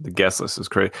mean, the guest list is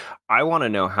crazy. I want to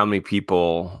know how many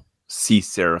people see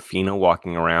Serafina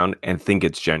walking around and think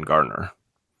it's Jen Gardner.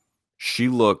 She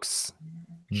looks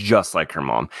just like her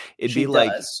mom. It'd be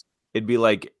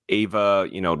like Ava,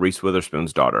 Reese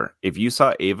Witherspoon's daughter. If you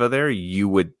saw Ava there, you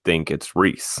would think it's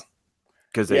Reese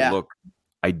because they look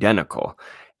identical.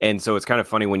 And so it's kind of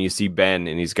funny when you see Ben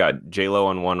and he's got J-Lo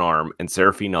on one arm and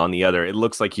Serafina on the other. It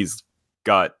looks like he's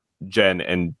got Jen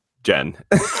and Jen.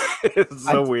 It's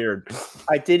so weird.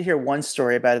 I did hear one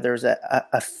story about it. There was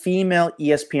a female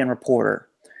ESPN reporter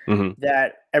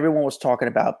that everyone was talking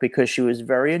about because she was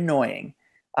very annoying.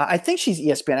 I think she's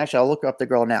ESPN. Actually, I'll look up the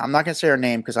girl now. I'm not going to say her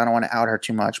name because I don't want to out her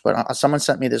too much, but someone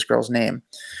sent me this girl's name.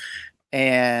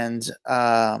 And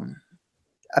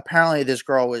apparently this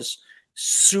girl was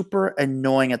super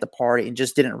annoying at the party and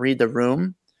just didn't read the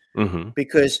room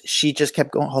because she just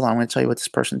kept going. Hold on, I'm going to tell you what this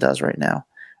person does right now.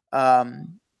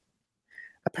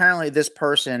 Apparently this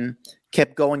person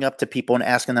kept going up to people and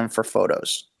asking them for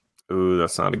photos. Ooh,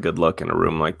 that's not a good look in a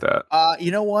room like that.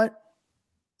 You know what?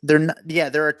 They're not,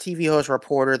 they're a TV host,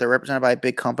 reporter. They're represented by a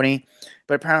big company,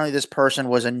 but apparently this person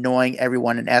was annoying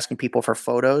everyone and asking people for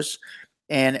photos.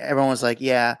 And everyone was like,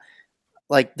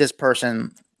 like this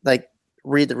person, like,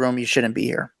 read the room. You shouldn't be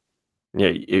here.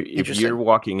 Yeah. If you're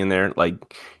walking in there,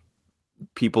 like,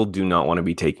 people do not want to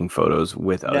be taking photos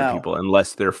with other people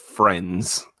unless they're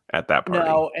friends at that party.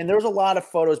 No. And there was a lot of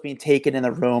photos being taken in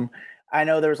the room. I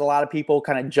know there's a lot of people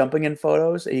kind of jumping in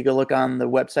photos. You can look on the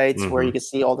websites where you can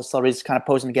see all the celebrities kind of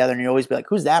posing together, and you always be like,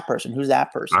 who's that person? Who's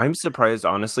that person? I'm surprised,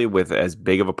 honestly, with as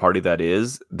big of a party that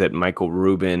is, that Michael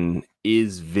Rubin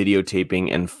is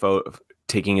videotaping and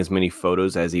taking as many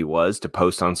photos as he was to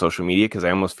post on social media, because I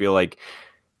almost feel like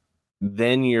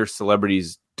then your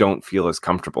celebrities don't feel as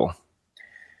comfortable.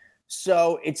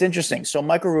 So it's interesting. So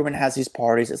Michael Rubin has these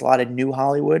parties. It's a lot of new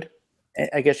Hollywood,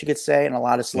 I guess you could say, and a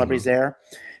lot of celebrities there.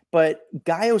 But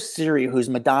Guy Oseary, who's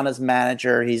Madonna's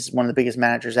manager, he's one of the biggest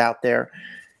managers out there.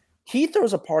 He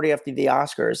throws a party after the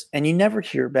Oscars, and you never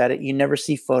hear about it. You never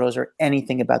see photos or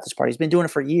anything about this party. He's been doing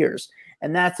it for years.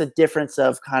 And that's a difference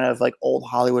of kind of like old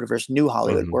Hollywood versus new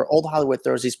Hollywood, where old Hollywood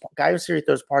throws these – Guy Oseary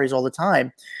throws parties all the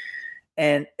time.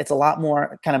 And it's a lot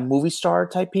more kind of movie star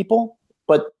type people,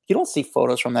 but you don't see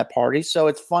photos from that party. So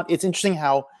it's fun. It's interesting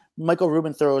how Michael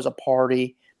Rubin throws a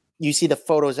party. You see the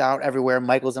photos out everywhere.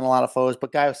 Michael's in a lot of photos,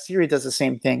 but Guy Oseary does the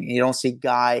same thing. You don't see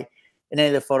Guy in any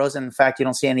of the photos. And in fact, you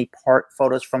don't see any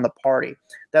photos from the party.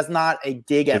 That's not a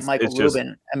dig at Michael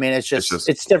Rubin. I mean, it's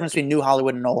the difference between new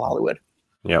Hollywood and old Hollywood.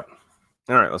 Yep.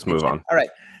 All right, let's move on. All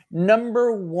right.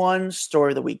 Number one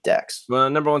story of the week, Dex. Well,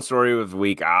 number one story of the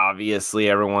week, obviously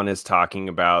everyone is talking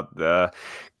about the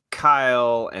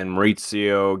Kyle and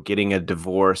Mauricio getting a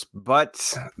divorce,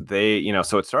 but they,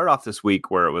 so it started off this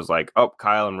week where it was like, oh,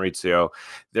 Kyle and Mauricio,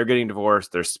 they're getting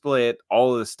divorced, they're split,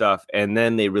 all of this stuff. And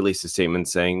then they released a statement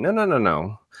saying,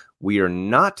 no. We are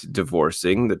not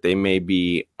divorcing, that they may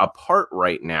be apart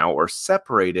right now or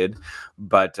separated,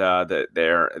 but that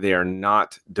they are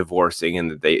not divorcing, and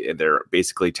that they're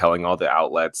basically telling all the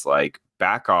outlets, like,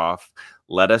 back off,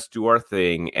 let us do our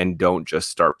thing, and don't just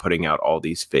start putting out all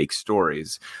these fake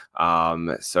stories.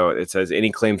 So it says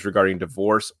any claims regarding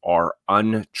divorce are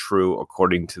untrue,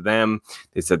 according to them.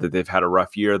 They said that they've had a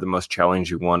rough year, the most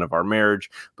challenging one of our marriage,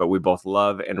 but we both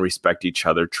love and respect each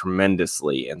other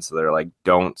tremendously. And so they're like,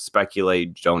 don't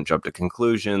speculate, don't jump to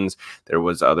conclusions. There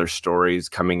was other stories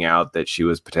coming out that she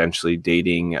was potentially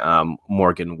dating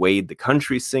Morgan Wade, the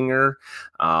country singer.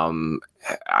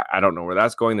 I don't know where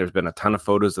that's going. There's been a ton of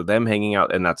photos of them hanging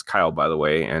out, and that's Kyle, by the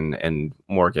way, and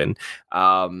Morgan.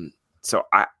 So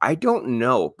I don't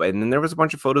know. But and then there was a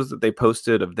bunch of photos that they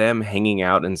posted of them hanging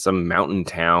out in some mountain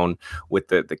town with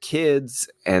the kids.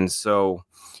 And so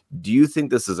do you think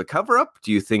this is a cover-up?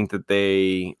 Do you think that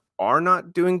they are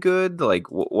not doing good? Like,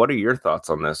 what are your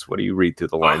thoughts on this? What do you read through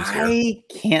the lines here? I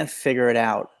can't figure it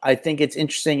out. I think it's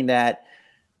interesting that,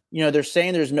 they're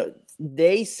saying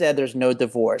they said there's no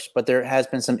divorce, but there has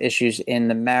been some issues in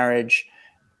the marriage.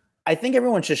 I think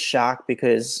everyone's just shocked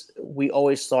because we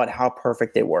always thought how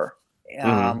perfect they were.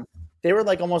 They were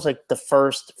like almost like the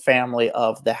first family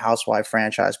of the Housewife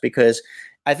franchise, because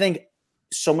I think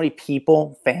so many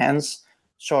people, fans,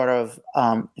 sort of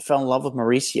fell in love with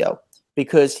Mauricio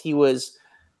because he was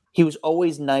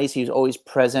always nice. He was always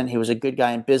present. He was a good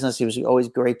guy in business. He was always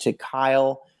great to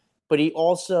Kyle. But he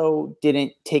also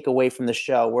didn't take away from the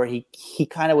show, where he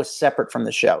kind of was separate from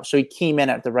the show. So he came in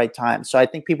at the right time. So I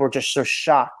think people were just so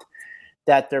shocked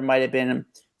that there might have been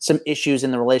some issues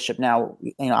in the relationship. Now,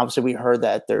 obviously we heard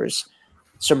that there's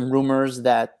some rumors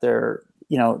that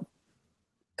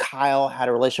Kyle had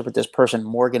a relationship with this person,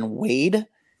 Morgan Wade.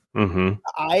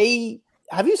 Mm-hmm.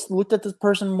 Have you looked at this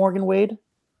person, Morgan Wade?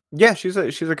 Yeah, she's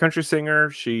a country singer.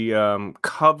 She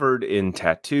covered in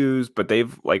tattoos, but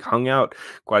they've like hung out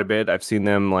quite a bit. I've seen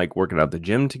them like working out the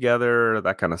gym together,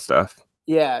 that kind of stuff.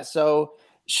 Yeah, so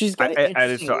she's got an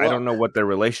interesting look. I don't know what their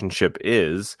relationship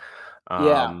is.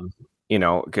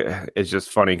 It's just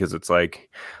funny because it's like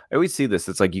I always see this.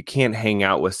 It's like you can't hang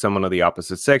out with someone of the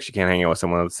opposite sex. You can't hang out with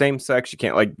someone of the same sex.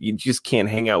 You just can't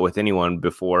hang out with anyone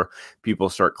before people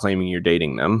start claiming you're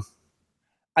dating them.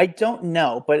 I don't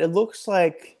know, but it looks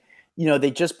like,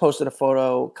 they just posted a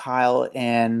photo, Kyle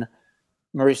and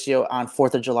Mauricio, on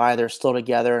 4th of July. They're still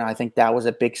together. And I think that was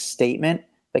a big statement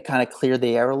that kind of cleared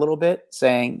the air a little bit,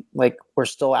 saying, like, we're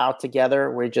still out together.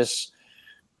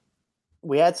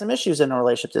 We had some issues in our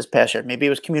relationship this past year. Maybe it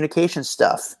was communication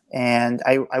stuff. And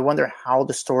I wonder how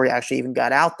the story actually even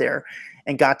got out there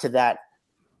and got to that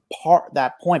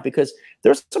point, because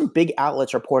there's some big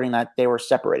outlets reporting that they were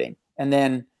separating. And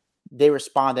then they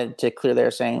responded to clear the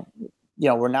air saying,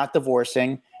 we're not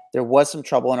divorcing. There was some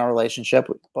trouble in our relationship,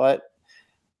 but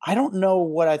I don't know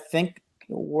where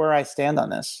I stand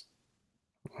on this.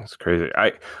 That's crazy.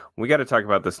 We got to talk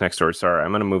about this next story. Sorry,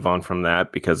 I'm going to move on from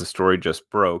that because the story just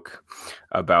broke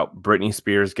about Britney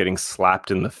Spears getting slapped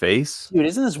in the face. Dude,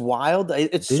 isn't this wild?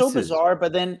 It's so bizarre,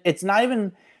 but then it's not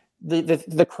even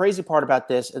the crazy part about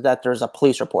this is that there's a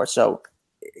police report. So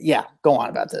yeah, go on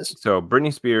about this. So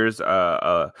Britney Spears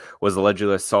was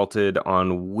allegedly assaulted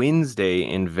on Wednesday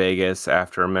in Vegas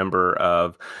after a member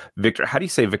of Victor. How do you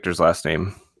say Victor's last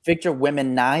name? Victor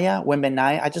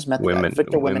Wembanyama. I just met the guy.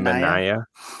 Victor Wembanyama.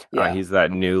 Yeah. He's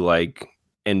that new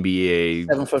NBA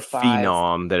 7'5"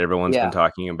 phenom that everyone's been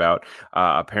talking about.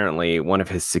 Apparently, one of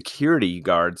his security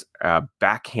guards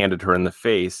backhanded her in the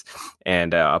face,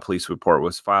 and a police report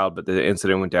was filed. But the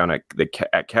incident went down at the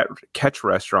Catch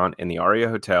restaurant in the Aria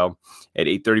Hotel at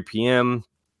 8:30 p.m.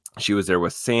 She was there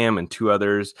with Sam and two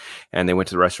others, and they went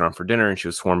to the restaurant for dinner, and she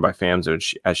was swarmed by fans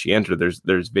as she entered.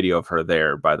 There's video of her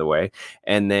there, by the way.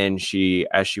 And then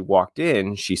as she walked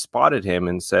in, she spotted him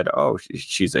and said, oh,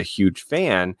 she's a huge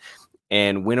fan,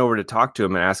 and went over to talk to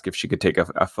him and ask if she could take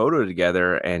a photo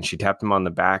together. And she tapped him on the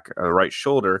back, right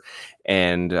shoulder.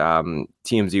 And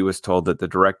TMZ was told that the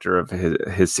director of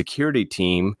his security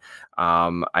team,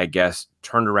 I guess,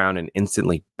 turned around and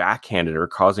instantly backhanded her,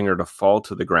 causing her to fall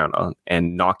to the ground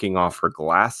and knocking off her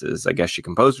glasses. I guess she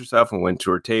composed herself and went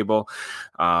to her table.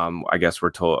 I guess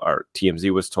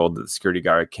TMZ was told that the security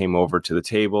guard came over to the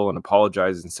table and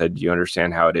apologized and said, "Do you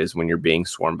understand how it is when you're being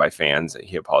swarmed by fans?"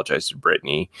 He apologized to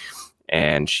Britney,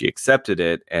 and she accepted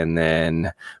it. And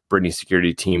then Britney's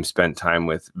security team spent time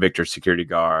with Victor's security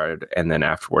guard. And then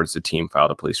afterwards, the team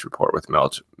filed a police report with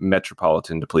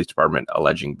Metropolitan Police Department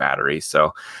alleging battery.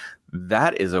 So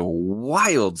that is a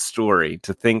wild story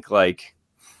to think like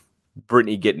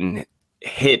Britney getting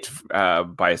hit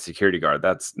by a security guard.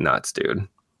 That's nuts, dude.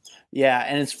 Yeah.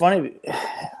 And it's funny.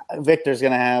 Victor's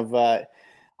going to have,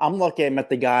 I'm lucky I met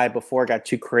the guy before it got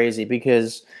too crazy,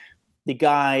 because the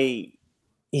guy,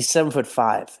 he's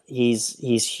 7'5".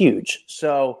 He's huge.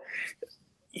 So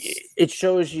it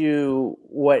shows you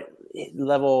what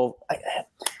level.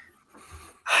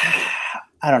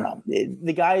 I don't know.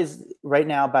 The guy is right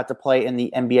now about to play in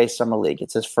the NBA Summer League.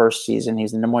 It's his first season.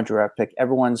 He's the number 1 draft pick.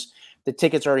 The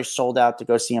tickets are already sold out to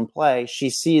go see him play. She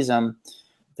sees him.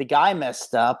 The guy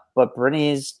messed up, but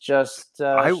Britney's just.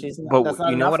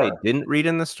 What I didn't read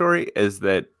in the story is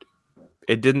that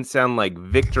it didn't sound like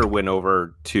Victor went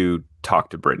over to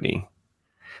talk to Britney.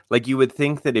 Like, you would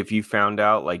think that if you found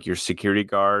out like your security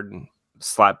guard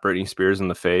slapped Britney Spears in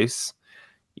the face,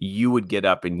 you would get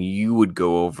up and you would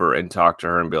go over and talk to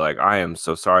her and be like, "I am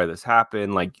so sorry this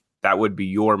happened." Like, that would be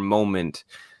your moment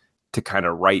to kind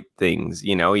of right things,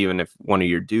 even if one of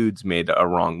your dudes made a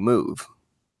wrong move.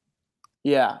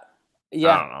 Yeah. I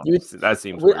don't know. That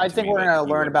seems weird. I think we're going to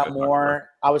learn about more.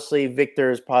 Obviously,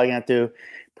 Victor is probably going to have to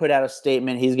put out a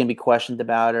statement. He's going to be questioned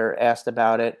about it or asked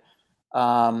about it.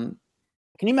 Can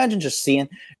you imagine just seeing,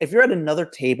 if you're at another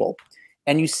table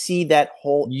and you see that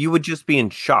whole... You would just be in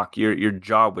shock. Your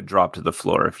jaw would drop to the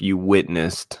floor if you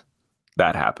witnessed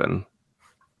that happen.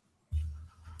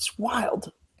 It's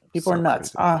wild. People are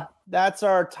nuts. That's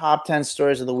our top 10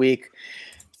 stories of the week.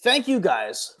 Thank you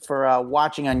guys for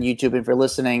watching on YouTube and for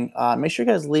listening. Make sure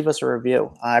you guys leave us a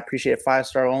review. I appreciate it.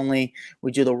 5-star only.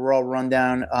 We do the Royal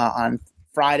Rundown on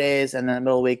Fridays, and then in the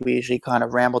middle of the week, we usually kind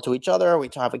of ramble to each other. We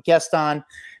have a guest on,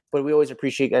 but we always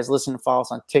appreciate you guys listening. Follow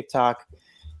us on TikTok,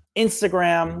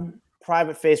 Instagram,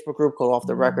 private Facebook group called Off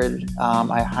the Record.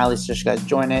 I highly suggest you guys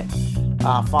join it.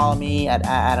 Follow me at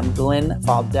Adam Glynn.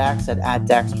 Follow Dax at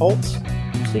Dax Holt.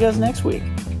 See you guys next week.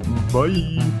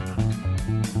 Bye.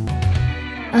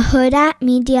 A Huda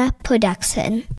Media Production.